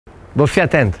Bă, fii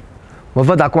atent. Mă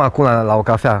văd acum la o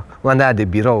cafea, una de aia de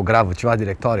birou, gravă, ceva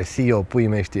directoare, CEO, puii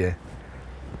mei știe.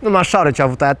 Numai așa ce a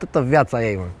avut aia, atâta viața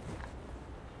ei, mă.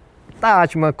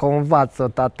 Taci, mă,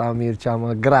 convață tata Mircea,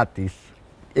 mă, gratis.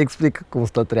 Explică cum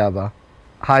stă treaba.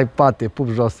 Hai, pate, pup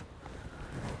jos.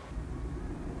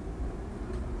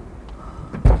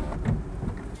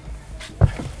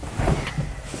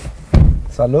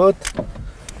 Salut!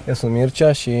 Eu sunt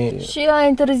Mircea și... Și ai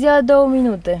întârziat 2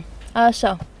 minute.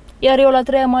 Așa. Iar eu la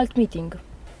 3 am alt meeting.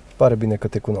 Pare bine că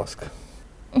te cunosc.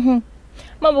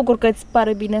 Mă bucur că îți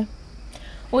pare bine.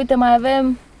 Uite, mai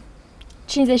avem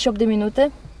 58 de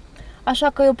minute. Așa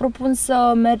că eu propun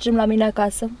să mergem la mine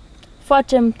acasă.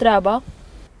 Facem treaba.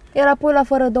 Iar apoi la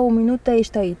fără 2 minute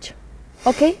ești aici.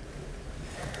 Ok?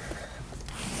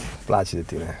 Place de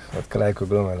tine. Văd că l-ai cu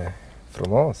glumele.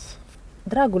 Frumos.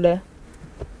 Dragule,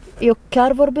 eu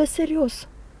chiar vorbesc serios.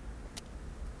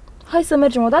 Hai să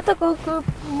mergem odată că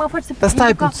mă faci să... Dar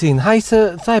stai puțin,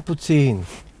 stai puțin.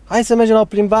 Hai să mergem la o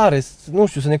plimbare, nu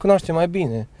știu, să ne cunoaștem mai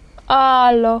bine.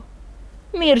 Alo,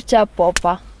 Mircea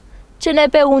Popa.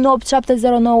 CNP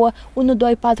 18709 12434311.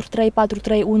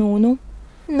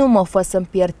 Nu mă fă să-mi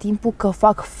pierd timpul că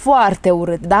fac foarte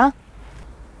urât, da?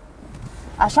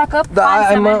 Așa că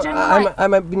hai să mergem hai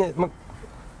mai bine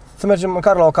să mergem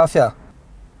măcar la o cafea.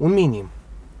 Un minim.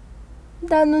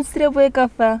 Dar nu-ți trebuie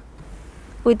cafea.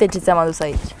 Uite ce ți-am adus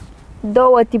aici. 2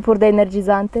 tipuri de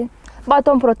energizante,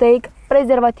 baton proteic,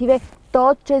 prezervative,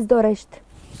 tot ce-ți dorești.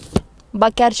 Ba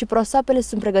chiar și prosapele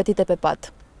sunt pregătite pe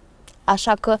pat.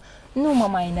 Așa că nu mă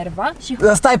mai enerva și...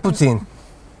 Stai puțin.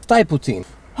 Stai puțin.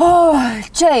 Oh,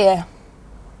 ce e?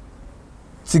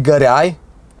 Țigări ai?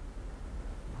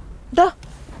 Da.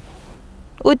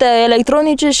 Uite,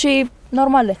 electronice și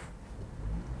normale.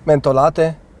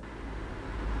 Mentolate?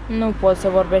 Nu pot să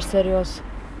vorbești serios.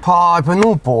 Hai, păi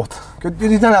nu pot. Că eu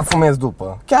din alea fumez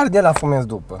după. Chiar de alea fumez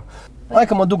după. Hai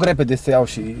că mă duc repede să iau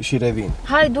și revin.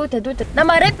 Hai, du-te, du-te. Dar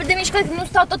mai repede mișcă, nu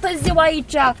stau toată ziua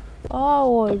aici.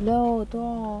 Aoleu,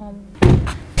 Doamne.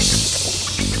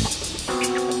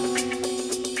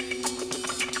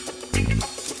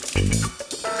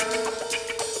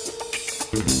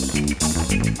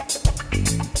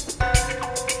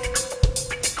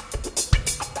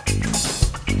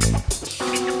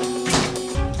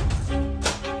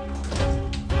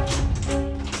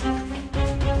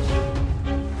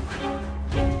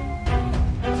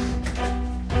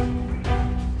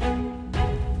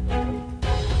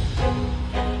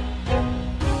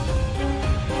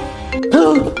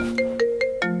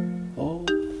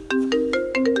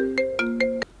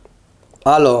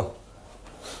 Alo.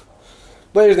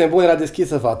 Băi, ești nebun, era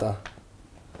deschisă fata.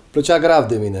 Plăcea grav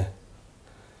de mine.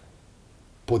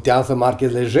 Puteam să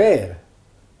marchez lejer.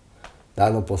 Dar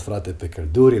nu pot, frate, pe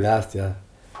căldurile astea.